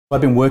I've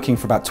been working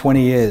for about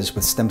 20 years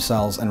with stem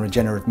cells and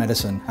regenerative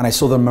medicine, and I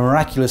saw the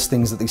miraculous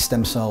things that these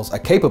stem cells are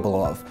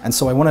capable of. And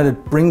so I wanted to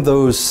bring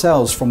those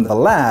cells from the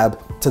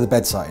lab to the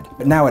bedside.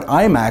 But now at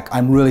IMAC,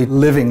 I'm really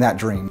living that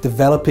dream,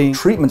 developing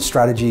treatment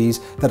strategies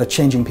that are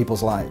changing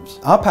people's lives.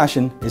 Our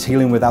passion is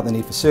healing without the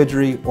need for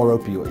surgery or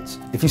opioids.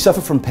 If you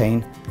suffer from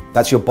pain,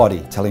 that's your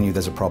body telling you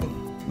there's a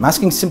problem.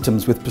 Masking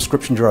symptoms with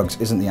prescription drugs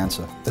isn't the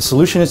answer. The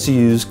solution is to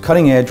use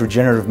cutting-edge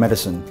regenerative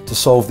medicine to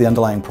solve the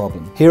underlying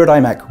problem. Here at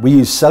IMAC, we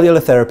use cellular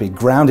therapy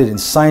grounded in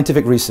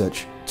scientific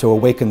research to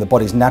awaken the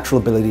body's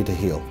natural ability to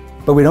heal.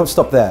 But we don't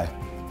stop there.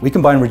 We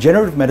combine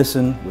regenerative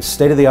medicine with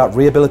state-of-the-art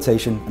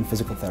rehabilitation and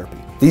physical therapy.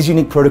 These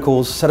unique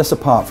protocols set us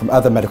apart from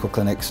other medical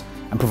clinics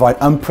and provide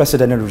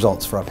unprecedented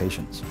results for our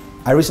patients.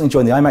 I recently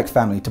joined the IMAC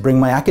family to bring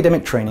my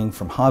academic training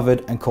from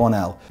Harvard and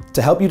Cornell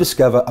to help you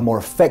discover a more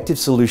effective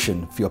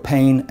solution for your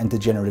pain and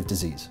degenerative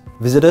disease.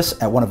 Visit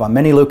us at one of our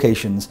many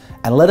locations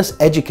and let us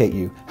educate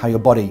you how your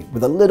body,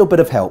 with a little bit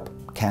of help,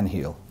 can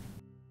heal.